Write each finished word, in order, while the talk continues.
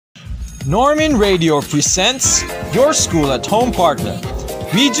Normin Radio presents Your School at Home partner,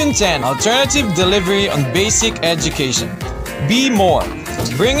 Region 10 Alternative Delivery on Basic Education. Be More,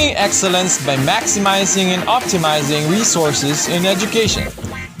 bringing excellence by maximizing and optimizing resources in education.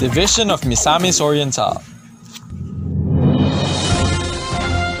 Division of Misamis Oriental.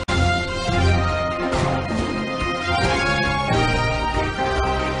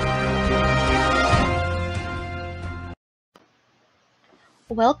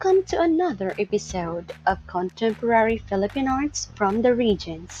 Welcome to another episode of Contemporary Philippine Arts from the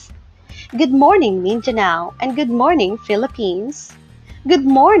Regions. Good morning, Mindanao, and good morning, Philippines. Good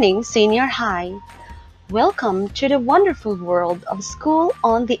morning, Senior High. Welcome to the wonderful world of School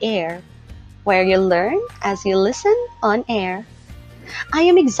on the Air, where you learn as you listen on air. I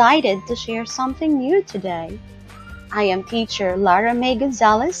am excited to share something new today. I am teacher Lara May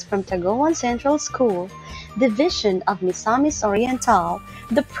Gonzalez from Tagowon Central School, Division of Misamis Oriental,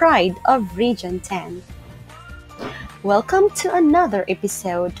 the pride of Region 10. Welcome to another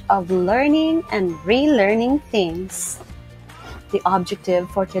episode of Learning and Relearning Things. The objective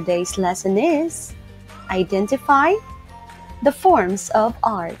for today's lesson is identify the forms of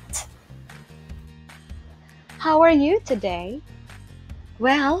art. How are you today?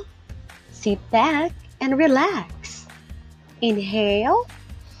 Well, sit back and relax. Inhale,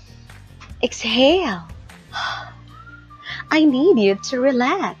 exhale. I need you to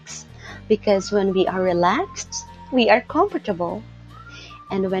relax because when we are relaxed, we are comfortable.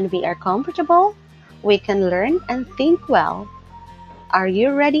 And when we are comfortable, we can learn and think well. Are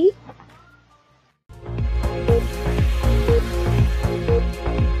you ready?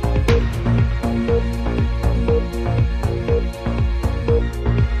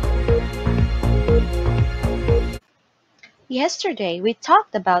 Yesterday, we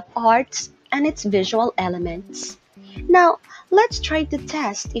talked about arts and its visual elements. Now, let's try to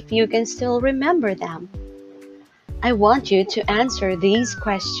test if you can still remember them. I want you to answer these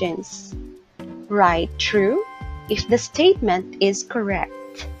questions. Write true if the statement is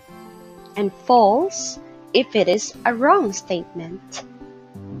correct, and false if it is a wrong statement.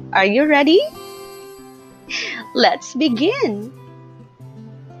 Are you ready? Let's begin.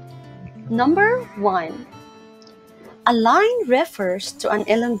 Number 1. A line refers to an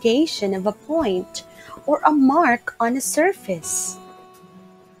elongation of a point or a mark on a surface.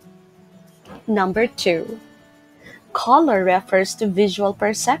 Number 2. Color refers to visual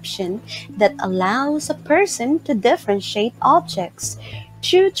perception that allows a person to differentiate objects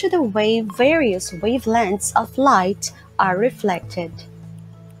due to the way various wavelengths of light are reflected.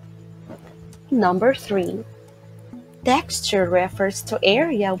 Number 3. Texture refers to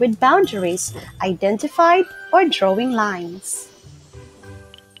area with boundaries identified or drawing lines.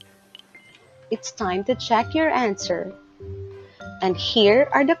 It's time to check your answer. And here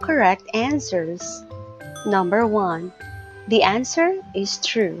are the correct answers. Number 1. The answer is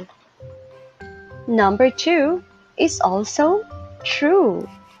true. Number 2 is also true.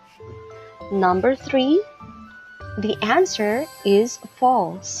 Number 3. The answer is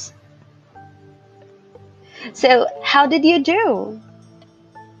false. So, how did you do?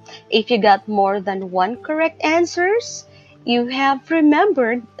 If you got more than one correct answers, you have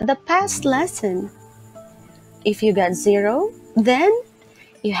remembered the past lesson. If you got 0, then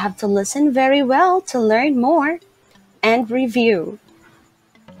you have to listen very well to learn more and review.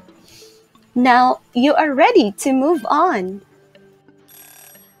 Now, you are ready to move on.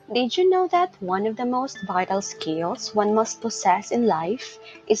 Did you know that one of the most vital skills one must possess in life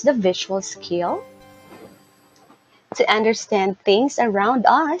is the visual skill? To understand things around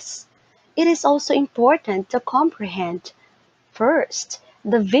us, it is also important to comprehend, first,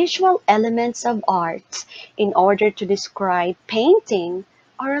 the visual elements of art in order to describe painting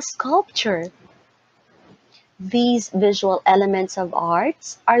or a sculpture. These visual elements of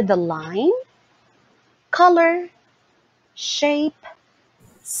art are the line, color, shape,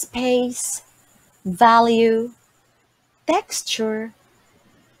 space, value, texture,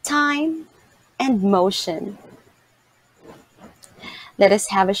 time, and motion. Let us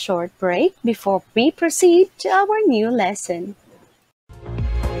have a short break before we proceed to our new lesson.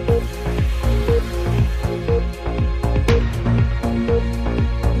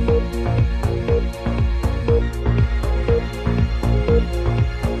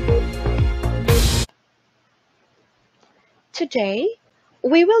 Today,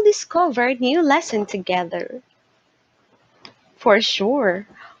 we will discover a new lesson together. For sure,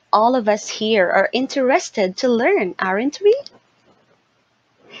 all of us here are interested to learn, aren't we?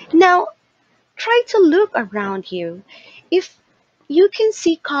 Now, try to look around you. If you can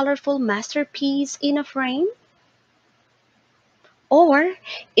see colorful masterpiece in a frame, Or,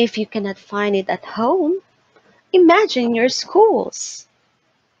 if you cannot find it at home, imagine your schools.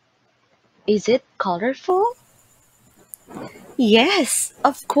 Is it colorful? Yes,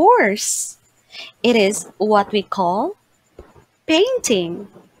 of course. It is what we call painting.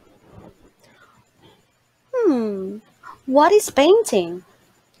 Hmm, what is painting?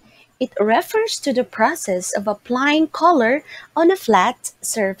 It refers to the process of applying color on a flat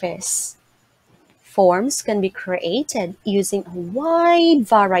surface. Forms can be created using a wide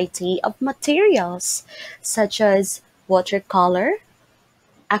variety of materials, such as watercolor,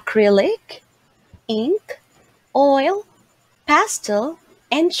 acrylic, ink, oil, pastel,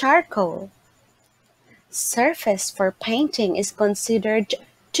 and charcoal. Surface for painting is considered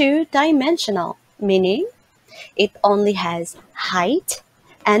two-dimensional, meaning it only has height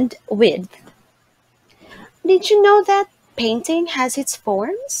and width. Did you know that painting has its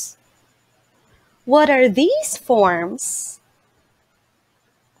forms? What are these forms?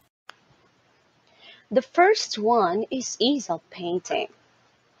 The first one is easel painting.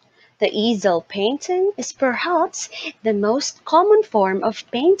 The easel painting is perhaps the most common form of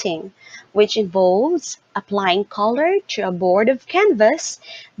painting, which involves applying color to a board of canvas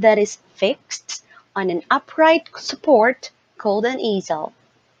that is fixed on an upright support called an easel.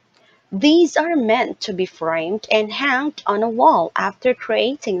 These are meant to be framed and hanged on a wall after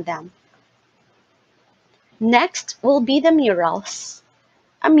creating them. Next will be the murals.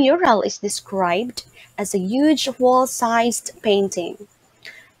 A mural is described as a huge wall-sized painting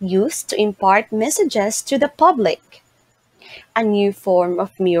used to impart messages to the public. A new form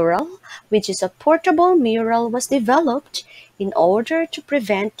of mural, which is a portable mural, was developed in order to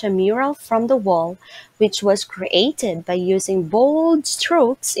prevent a mural from the wall, which was created by using bold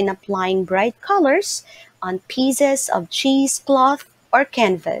strokes in applying bright colors on pieces of cheesecloth or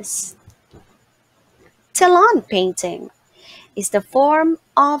canvas. Talon painting is the form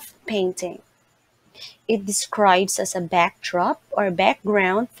of painting. It describes as a backdrop or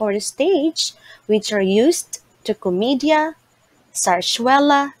background for the stage, which are used to comedia,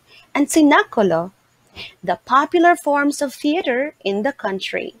 sarsuela, and cenacolo, the popular forms of theater in the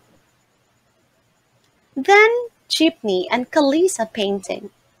country. Then chimney and kalisa painting.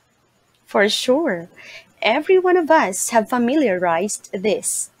 For sure, every one of us have familiarized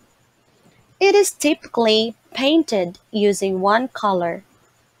this. It is typically painted using one color.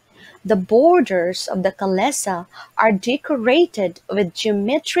 The borders of the kalesa are decorated with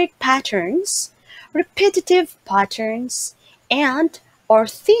geometric patterns, repetitive patterns, and or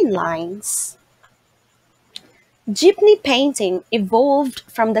thin lines. Jeepney painting evolved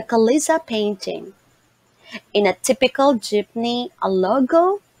from the kalisa painting. In a typical jeepney, a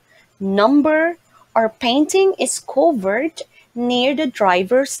logo, number, or painting is covered near the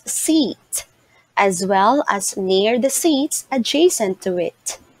driver's seat, as well as near the seats adjacent to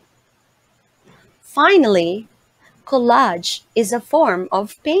it. Finally, collage is a form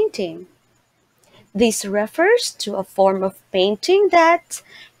of painting. This refers to a form of painting that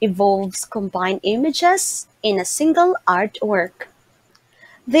involves combined images in a single artwork.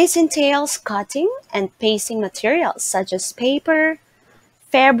 This entails cutting and pasting materials such as paper,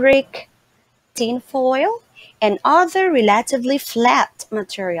 fabric, tinfoil, and other relatively flat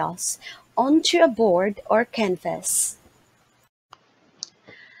materials onto a board or canvas.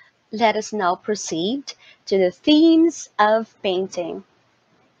 Let us now proceed to the themes of painting.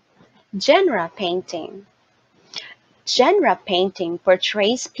 Genre painting. Genre painting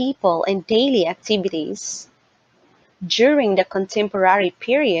portrays people and daily activities. During the contemporary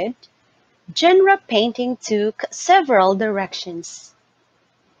period, genre painting took several directions.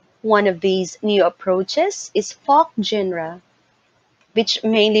 One of these new approaches is folk genre, which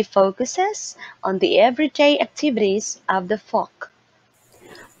mainly focuses on the everyday activities of the folk.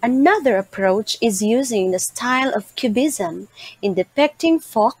 Another approach is using the style of cubism in depicting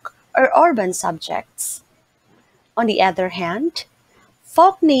folk or urban subjects. On the other hand,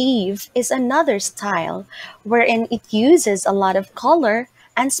 folk naive is another style wherein it uses a lot of color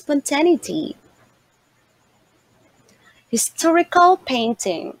and spontaneity. Historical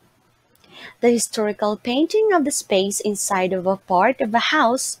painting. The historical painting of the space inside of a part of a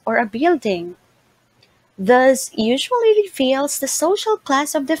house or a building. Thus usually reveals the social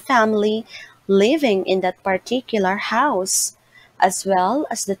class of the family living in that particular house, as well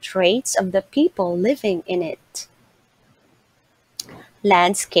as the traits of the people living in it.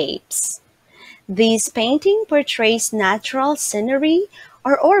 Landscapes. This painting portrays natural scenery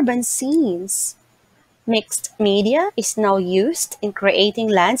or urban scenes. Mixed media is now used in creating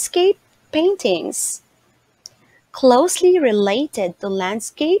landscape paintings. Closely related to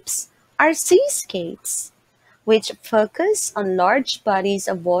landscapes are seascapes, which focus on large bodies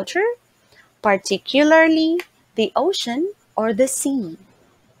of water, particularly the ocean or the sea.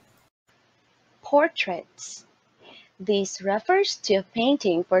 Portraits. This refers to a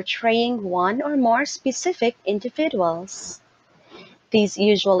painting portraying one or more specific individuals. This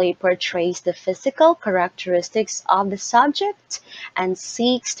usually portrays the physical characteristics of the subject and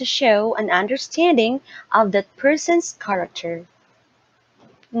seeks to show an understanding of that person's character.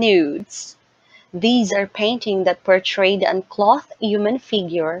 Nudes. These are paintings that portray the unclothed human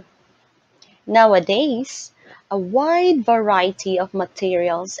figure. Nowadays, a wide variety of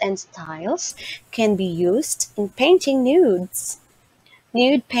materials and styles can be used in painting nudes.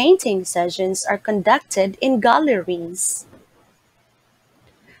 Nude painting sessions are conducted in galleries.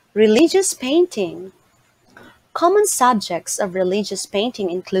 Religious painting. Common subjects of religious painting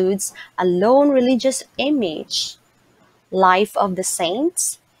includes a lone religious image, life of the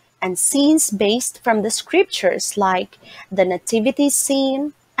saints, and scenes based from the scriptures like the nativity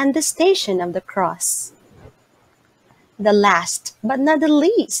scene and the Station of the Cross. The last but not the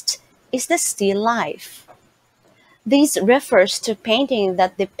least is the still life. This refers to painting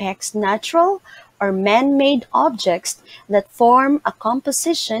that depicts natural or man-made objects that form a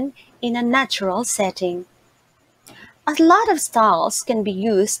composition in a natural setting. A lot of styles can be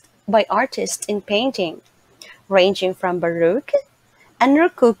used by artists in painting, ranging from Baroque and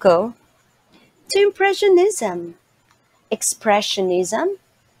Rococo to Impressionism, Expressionism,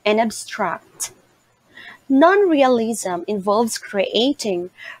 and Abstract. Non-realism involves creating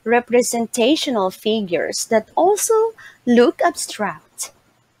representational figures that also look abstract.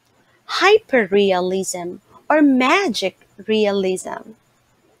 Hyperrealism or magic realism.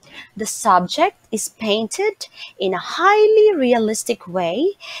 The subject is painted in a highly realistic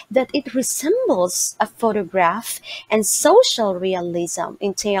way that it resembles a photograph, and social realism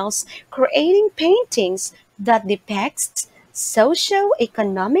entails creating paintings that depict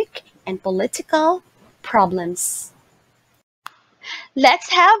socio-economic and political problems. Let's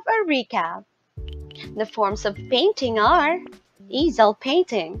have a recap. The forms of painting are easel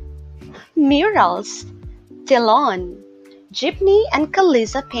painting, murals, Tillon, Jeepney and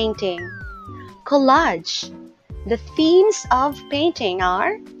Kalisa painting, collage. The themes of painting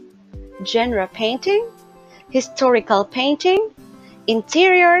are genre painting, historical painting,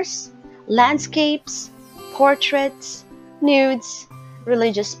 interiors, landscapes, portraits, nudes,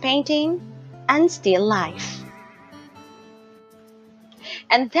 religious painting, and still life.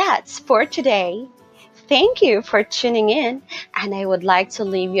 And that's for today. Thank you for tuning in, and I would like to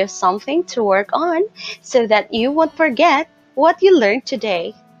leave you something to work on so that you won't forget what you learned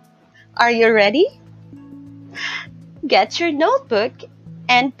today. Are you ready? Get your notebook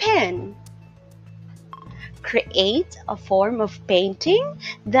and pen. Create a form of painting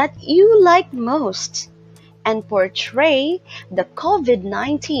that you like most and portray the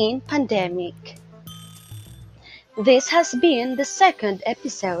COVID-19 pandemic. This has been the second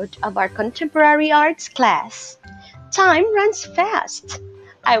episode of our contemporary arts class. Time runs fast.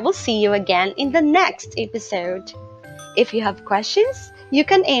 I will see you again in the next episode. If you have questions, you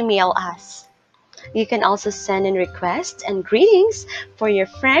can email us. You can also send in requests and greetings for your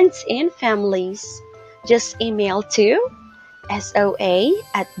friends and families. Just email to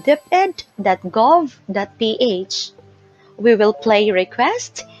soa@deped.gov.ph. We will play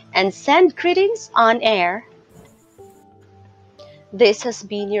requests and send greetings on air. This has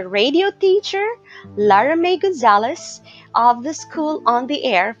been your radio teacher, Lara May Gonzalez of the School on the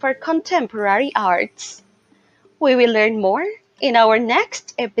Air for Contemporary Arts. We will learn more in our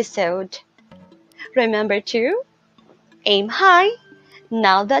next episode. Remember to aim high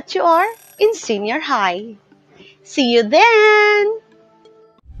now that you are in senior high. See you then!